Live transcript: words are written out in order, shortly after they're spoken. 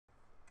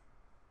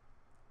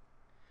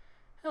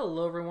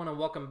Hello everyone and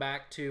welcome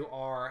back to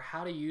our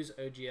How to Use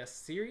OGS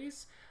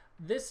series.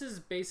 This is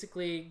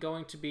basically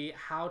going to be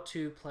how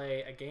to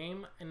play a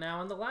game. And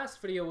now in the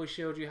last video we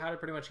showed you how to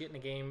pretty much get in the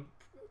game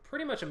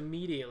pretty much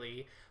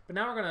immediately, but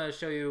now we're going to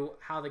show you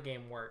how the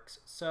game works.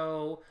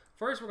 So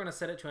first we're going to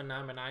set it to a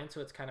 9x9 so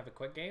it's kind of a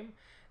quick game.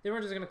 Then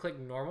we're just going to click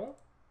normal,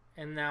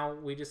 and now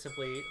we just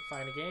simply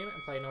find a game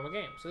and play a normal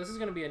game. So this is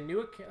going to be a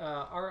new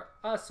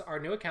our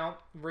new account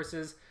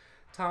versus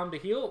Tom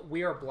DeHeel.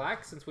 We are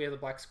black since we have the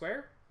black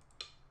square.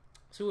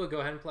 So we'll go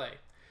ahead and play.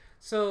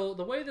 So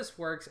the way this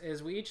works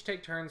is we each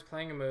take turns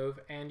playing a move,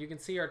 and you can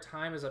see our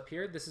time is up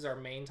here. This is our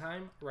main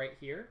time right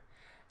here.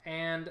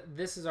 And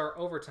this is our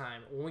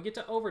overtime. When we get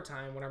to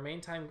overtime, when our main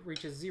time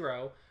reaches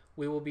 0,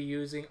 we will be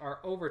using our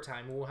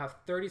overtime. We'll have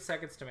 30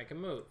 seconds to make a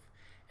move.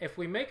 If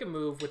we make a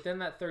move within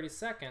that 30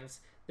 seconds,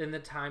 then the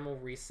time will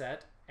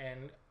reset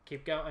and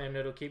keep going, and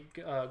it'll keep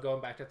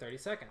going back to 30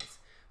 seconds.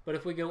 But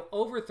if we go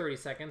over 30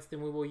 seconds,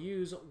 then we will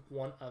use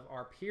one of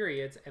our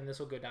periods, and this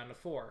will go down to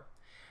 4.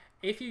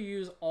 If you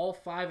use all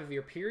 5 of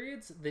your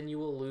periods, then you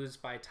will lose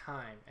by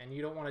time. And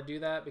you don't want to do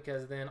that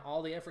because then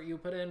all the effort you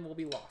put in will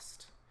be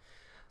lost.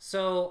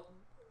 So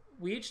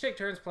we each take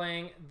turns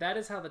playing. That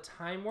is how the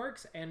time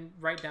works. And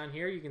right down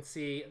here, you can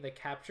see the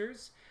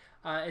captures.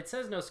 It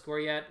says no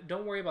score yet.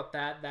 Don't worry about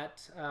that.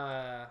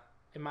 That,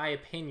 in my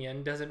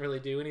opinion, doesn't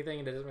really do anything.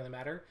 It doesn't really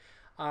matter.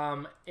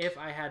 If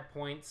I had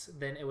points,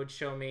 then it would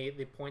show me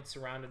the points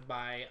surrounded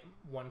by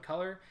one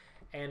color.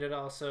 And it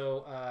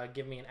also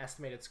give me an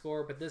estimated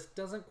score, but this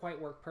doesn't quite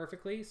work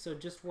perfectly, so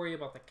just worry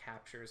about the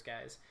captures,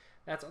 guys.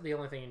 That's the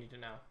only thing you need to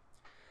know.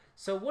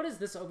 So what is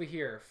this over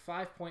here?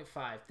 5.5.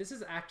 This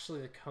is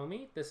actually the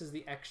Comey. This is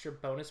the extra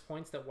bonus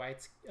points that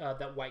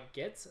white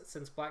gets.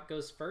 Since black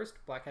goes first,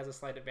 black has a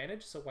slight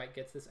advantage, so white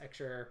gets this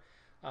extra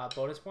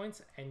bonus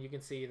points, and you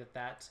can see that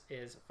that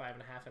is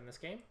 5.5 in this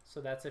game. So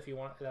that's if you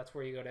want. That's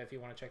where you go to if you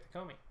want to check the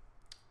Comey.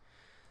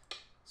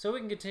 So we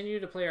can continue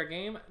to play our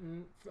game.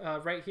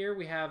 Right here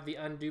we have the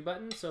undo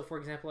button. So for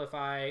example, if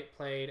I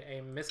played a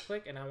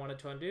misclick and I wanted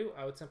to undo,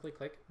 I would simply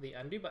click the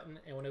undo button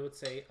and when it would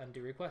say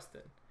undo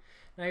requested.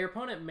 Now your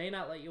opponent may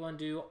not let you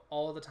undo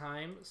all the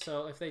time,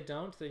 so if they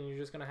don't, then you're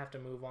just going to have to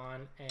move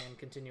on and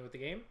continue with the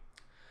game.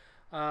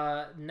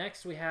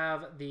 Next we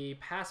have the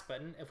pass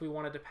button. If we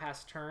wanted to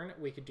pass turn,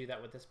 we could do that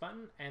with this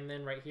button. And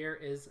then right here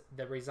is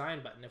the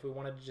resign button. If we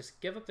wanted to just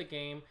give up the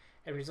game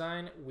and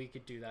resign, we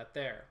could do that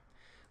there.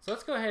 So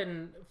let's go ahead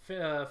and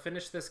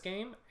finish this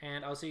game,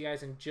 and I'll see you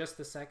guys in just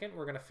a second.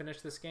 We're going to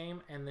finish this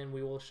game, and then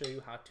we will show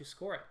you how to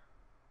score it.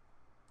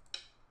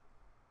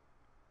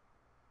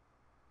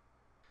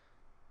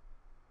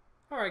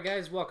 Alright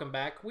guys, welcome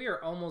back. We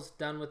are almost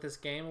done with this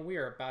game. We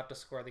are about to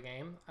score the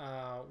game.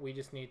 We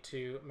just need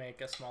to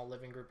make a small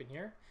living group in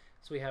here,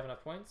 so we have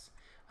enough points.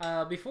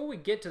 Before we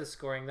get to the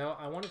scoring, though,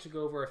 I wanted to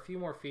go over a few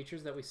more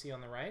features that we see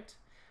on the right.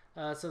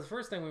 So the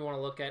first thing we want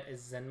to look at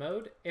is Zen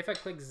mode. If I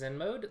click Zen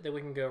mode, then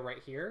we can go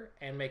right here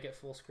and make it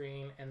full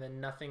screen, and then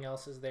nothing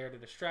else is there to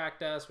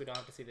distract us. We don't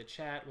have to see the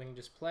chat. We can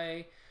just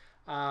play,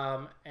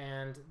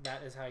 and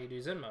that is how you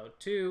do Zen mode.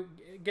 To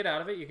get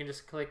out of it, you can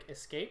just click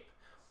escape,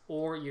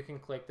 or you can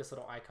click this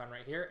little icon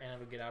right here, and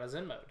it'll get out of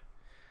Zen mode.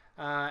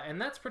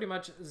 And that's pretty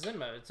much Zen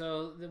mode.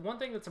 So the one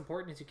thing that's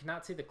important is you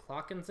cannot see the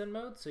clock in Zen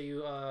mode, so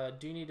you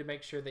do need to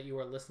make sure that you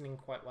are listening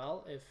quite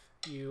well if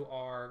you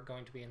are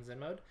going to be in Zen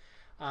mode.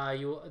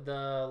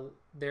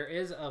 There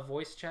is a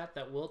voice chat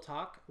that will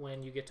talk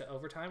when you get to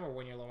overtime or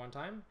when you're low on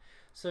time,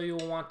 so you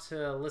will want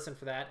to listen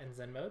for that in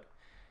Zen mode.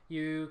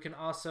 You can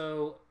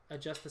also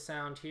adjust the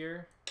sound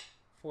here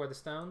for the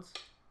stones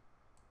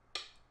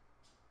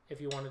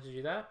if you wanted to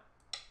do that.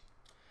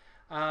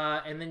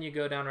 And then you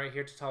go down right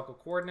here to toggle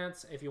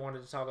coordinates. If you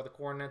wanted to toggle the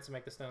coordinates and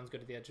make the stones go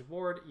to the edge of the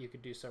board, you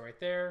could do so right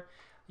there.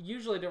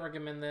 Usually don't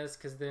recommend this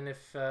because then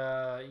if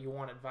you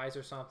want advice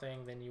or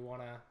something, then you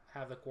want to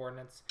have the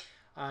coordinates.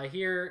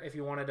 Here, if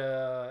you wanted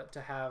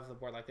to have the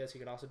board like this, you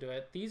could also do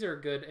it. These are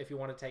good if you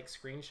want to take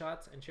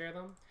screenshots and share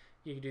them.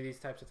 You can do these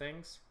types of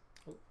things.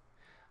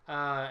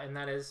 And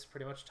that is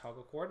pretty much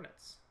toggle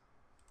coordinates.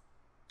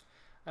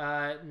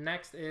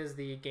 Next is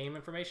the game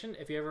information.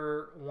 If you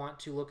ever want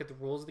to look at the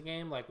rules of the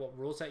game, like what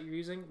rule set you're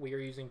using, we are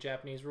using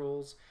Japanese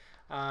rules.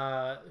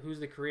 Who's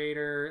the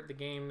creator, the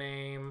game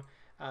name,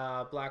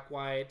 black,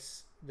 white,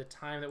 the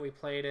time that we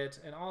played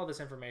it, and all this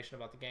information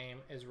about the game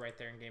is right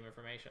there in game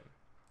information.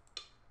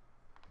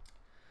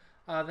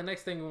 The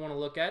next thing we want to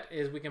look at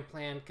is we can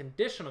plan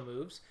conditional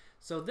moves.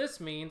 So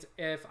this means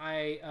if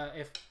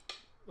if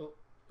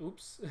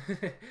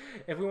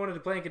we wanted to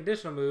plan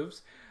conditional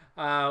moves,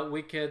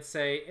 we could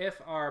say if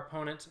our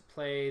opponent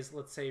plays,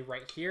 let's say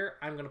right here,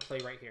 I'm going to play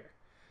right here.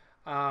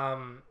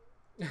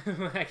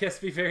 I guess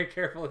be very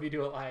careful if you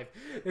do it live.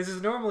 This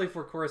is normally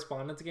for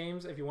correspondence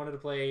games. If you wanted to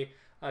play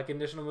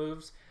conditional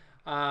moves,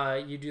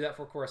 you do that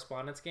for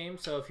correspondence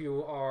games. So if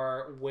you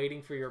are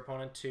waiting for your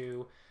opponent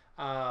to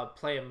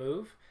play a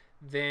move,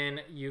 then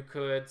you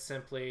could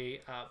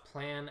simply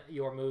plan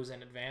your moves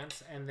in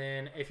advance, and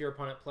then if your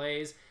opponent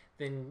plays,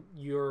 then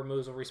your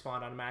moves will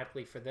respawn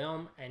automatically for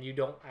them, and you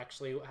don't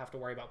actually have to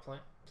worry about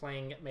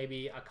playing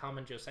maybe a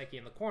common Joseki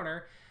in the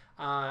corner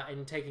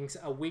and taking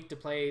a week to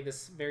play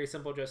this very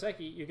simple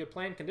Joseki. You could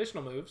plan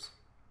conditional moves,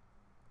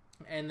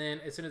 and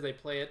then as soon as they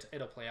play it,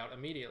 it'll play out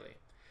immediately.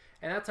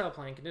 And that's how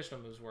playing conditional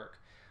moves work.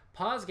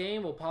 Pause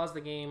game will pause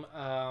the game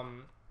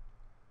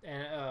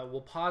and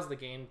we'll pause the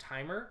game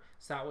timer.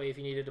 So that way, if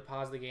you needed to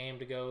pause the game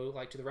to go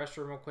like to the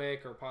restroom real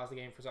quick or pause the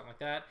game for something like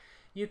that,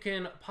 you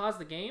can pause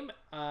the game,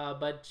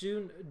 but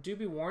do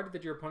be warned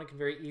that your opponent can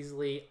very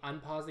easily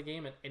unpause the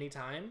game at any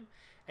time.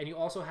 And you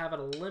also have a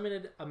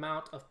limited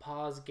amount of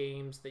pause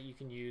games that you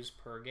can use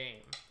per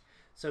game.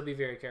 So be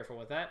very careful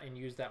with that and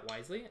use that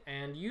wisely.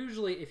 And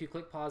usually if you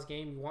click pause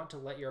game, you want to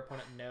let your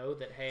opponent know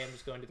that, hey, I'm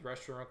just going to the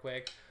restroom real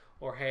quick,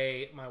 or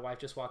hey, my wife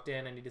just walked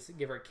in, I need to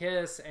give her a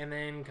kiss and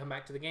then come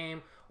back to the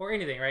game, or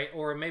anything, right?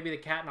 Or maybe the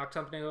cat knocked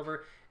something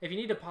over. If you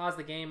need to pause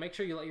the game, make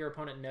sure you let your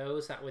opponent know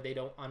so that way they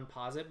don't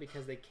unpause it,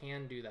 because they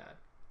can do that.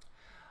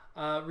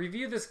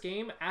 Review this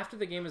game. After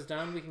the game is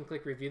done, we can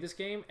click review this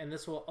game, and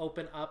this will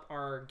open up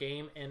our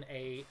game in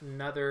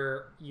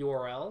another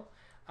URL,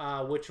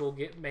 which will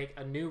make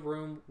a new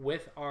room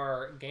with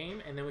our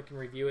game, and then we can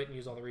review it and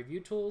use all the review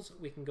tools.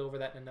 We can go over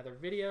that in another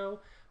video,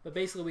 but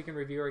basically we can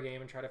review our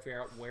game and try to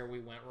figure out where we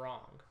went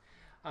wrong.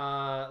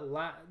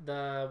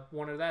 The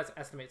one of that is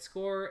estimate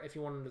score. If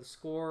you want to know the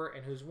score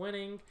and who's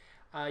winning,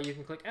 you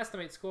can click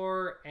estimate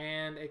score,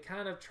 and it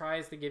kind of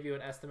tries to give you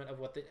an estimate of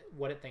what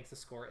it thinks the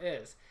score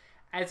is.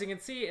 As you can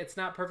see, it's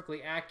not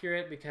perfectly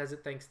accurate because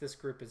it thinks this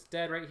group is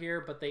dead right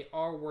here, but they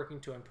are working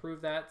to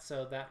improve that,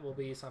 so that will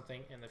be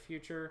something in the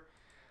future.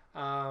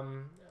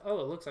 Oh,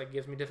 it looks like it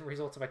gives me different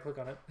results if I click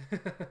on it.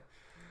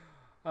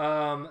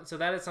 So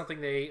that is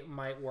something they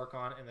might work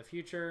on in the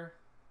future.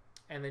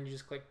 And then you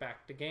just click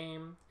back to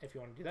game if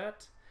you want to do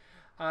that.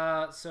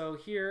 So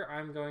here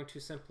I'm going to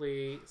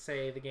simply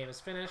say the game is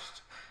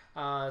finished.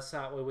 So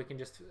that way we can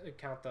just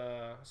count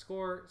the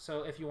score.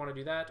 So if you want to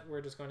do that,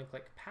 we're just going to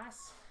click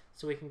pass.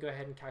 So we can go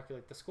ahead and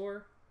calculate the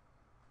score.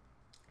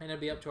 And it'll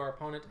be up to our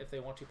opponent if they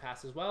want to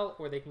pass as well,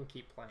 or they can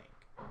keep playing.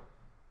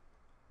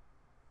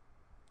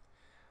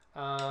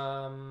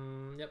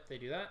 Yep, they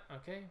do that.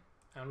 Okay,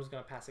 I'm just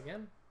going to pass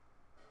again.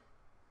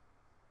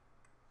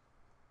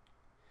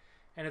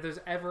 And if there's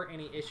ever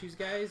any issues,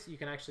 guys, you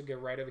can actually go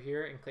right over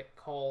here and click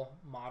call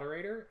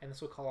moderator, and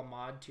this will call a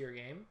mod to your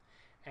game,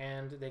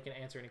 and they can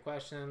answer any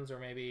questions or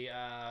maybe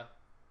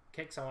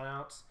kick someone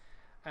out.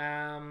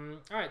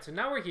 All right, so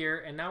now we're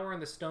here, and now we're in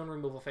the stone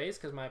removal phase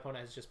because my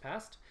opponent has just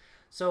passed.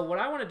 So what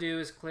I want to do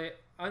is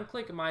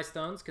unclick my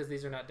stones because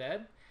these are not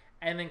dead,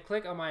 and then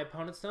click on my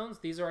opponent's stones.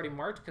 These are already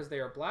marked because they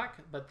are black,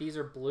 but these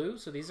are blue,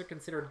 so these are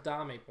considered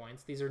Dame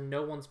points. These are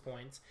no one's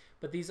points,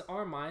 but these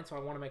are mine, so I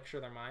want to make sure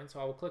they're mine. So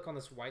I will click on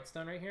this white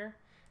stone right here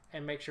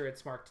and make sure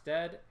it's marked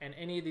dead, and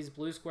any of these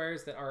blue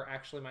squares that are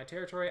actually my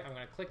territory, I'm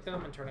going to click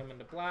them and turn them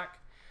into black.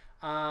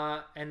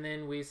 And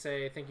then we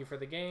say thank you for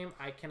the game.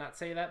 I cannot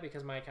say that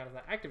because my account is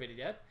not activated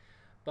yet,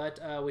 but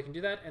we can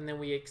do that, and then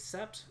we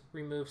accept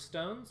remove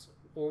stones,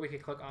 or we can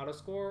click auto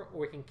score,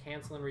 or we can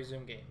cancel and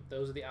resume game.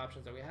 Those are the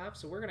options that we have.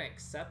 So we're going to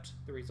accept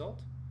the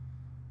result,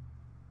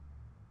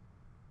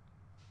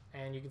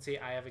 and you can see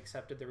I have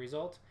accepted the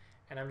result,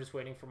 and I'm just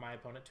waiting for my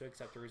opponent to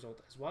accept the result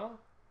as well.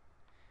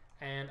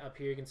 And up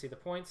here you can see the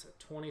points,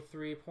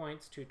 23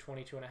 points to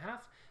 22.5.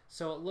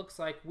 So it looks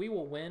like we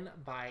will win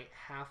by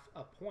half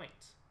a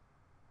point.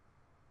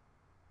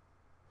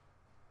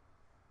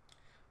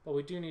 But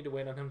we do need to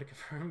wait on him to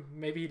confirm.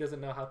 Maybe he doesn't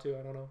know how to,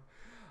 I don't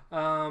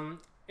know.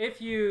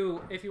 If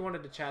you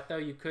wanted to chat though,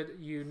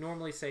 you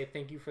normally say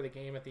thank you for the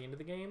game at the end of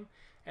the game.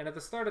 And at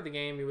the start of the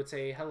game, you would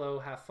say hello,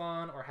 have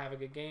fun, or have a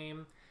good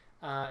game.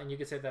 And you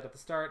could say that at the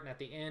start, and at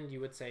the end, you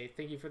would say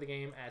thank you for the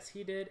game as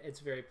he did. It's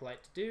very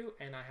polite to do,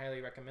 and I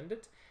highly recommend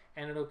it.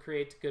 And it'll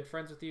create good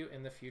friends with you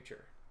in the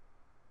future.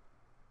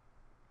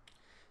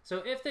 So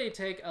if they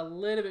take a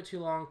little bit too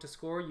long to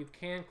score, you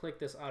can click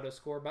this auto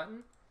score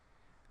button.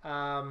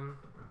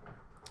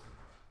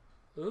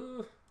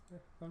 Ooh,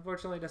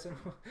 unfortunately,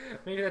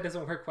 maybe that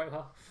doesn't work quite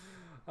well.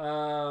 But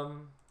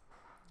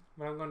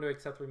I'm going to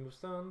accept remove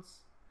stones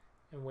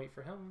and wait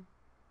for him.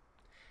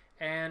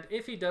 And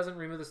if he doesn't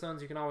remove the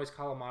stones, you can always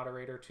call a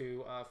moderator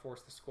to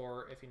force the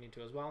score if you need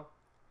to as well.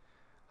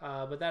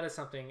 But that is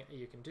something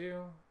you can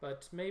do.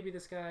 But maybe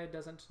this guy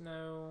doesn't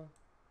know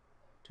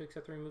to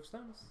accept the remove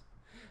stones.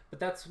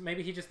 But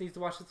maybe he just needs to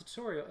watch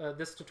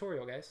this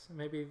tutorial, guys.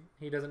 Maybe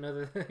he doesn't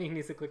know that he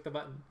needs to click the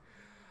button.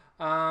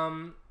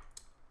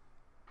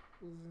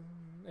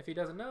 If he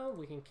doesn't know,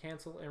 we can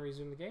cancel and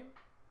resume the game.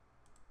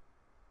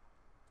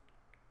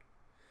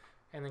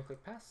 And then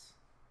click pass.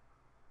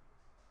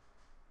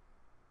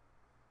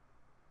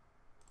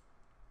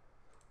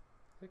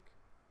 Click.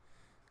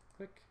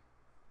 Click.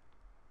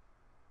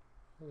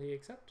 Will he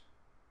accept?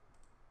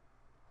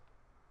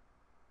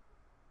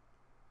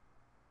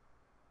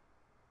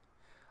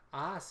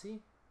 Ah, see?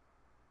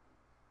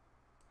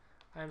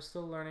 I'm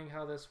still learning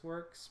how this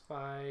works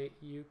by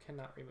you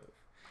cannot remove.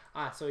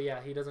 Ah, so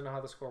yeah, he doesn't know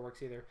how the score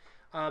works either.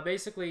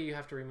 Basically, you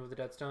have to remove the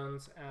dead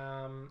stones.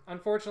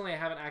 Unfortunately, I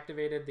haven't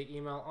activated the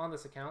email on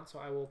this account, so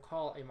I will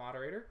call a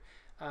moderator.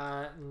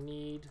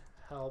 Need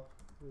help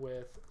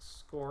with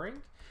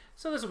scoring.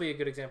 So this will be a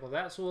good example of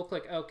that. So we'll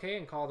click OK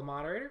and call the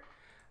moderator.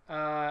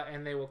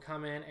 And they will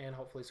come in and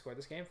hopefully score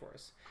this game for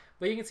us.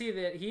 But you can see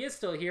that he is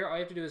still here. All you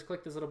have to do is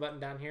click this little button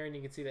down here, and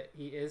you can see that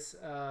he is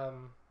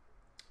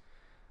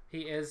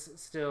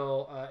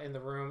still in the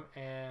room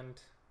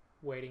and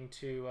waiting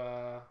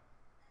to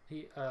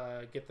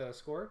get the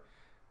score.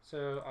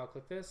 So I'll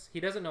click this. He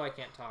doesn't know I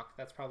can't talk.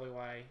 That's probably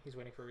why he's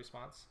waiting for a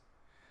response.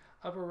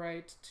 Upper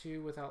right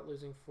 2 without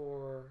losing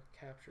 4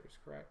 captures,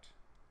 correct?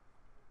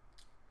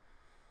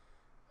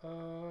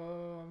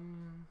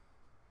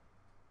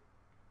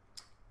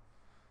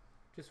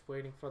 Just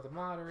waiting for the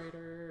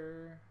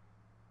moderator.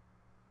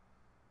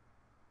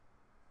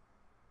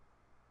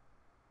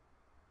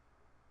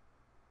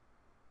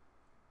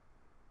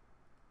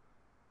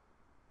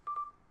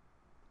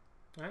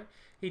 All right,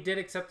 he did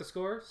accept the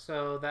score,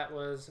 so that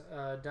was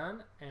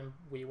done, and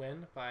we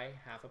win by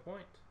half a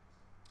point.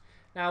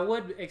 Now, I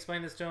would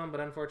explain this to him,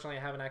 but unfortunately,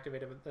 I haven't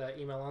activated the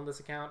email on this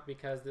account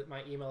because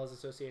my email is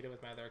associated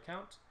with my other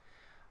account.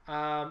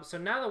 So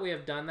now that we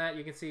have done that,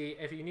 you can see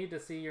if you need to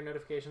see your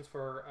notifications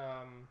for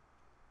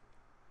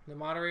the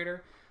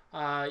moderator,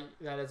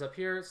 that is up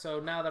here. So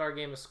now that our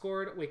game is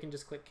scored, we can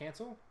just click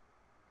cancel,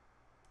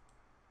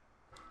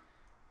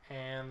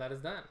 and that is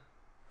done.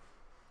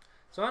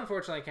 So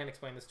unfortunately, I can't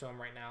explain this to him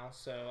right now,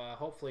 so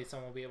hopefully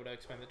someone will be able to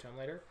explain it to him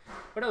later.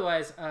 But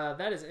otherwise,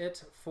 that is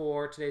it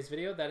for today's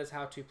video. That is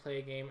how to play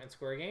a game and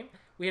score a game.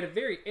 We had a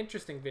very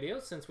interesting video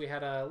since we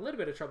had a little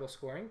bit of trouble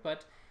scoring,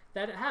 but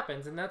that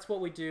happens, and that's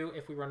what we do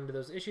if we run into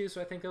those issues.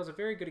 So I think that was a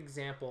very good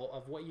example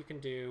of what you can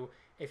do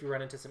if you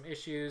run into some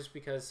issues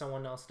because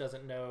someone else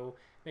doesn't know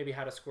maybe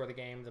how to score the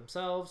game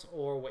themselves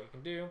or what you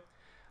can do.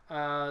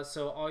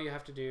 So all you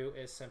have to do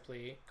is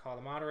simply call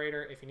the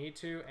moderator if you need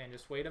to and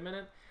just wait a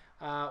minute.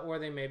 Or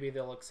maybe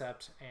they'll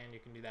accept and you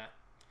can do that.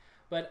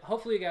 But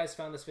hopefully you guys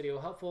found this video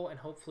helpful and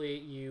hopefully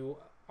you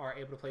are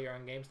able to play your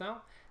own games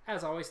now.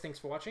 As always, thanks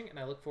for watching and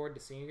I look forward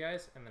to seeing you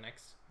guys in the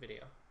next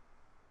video.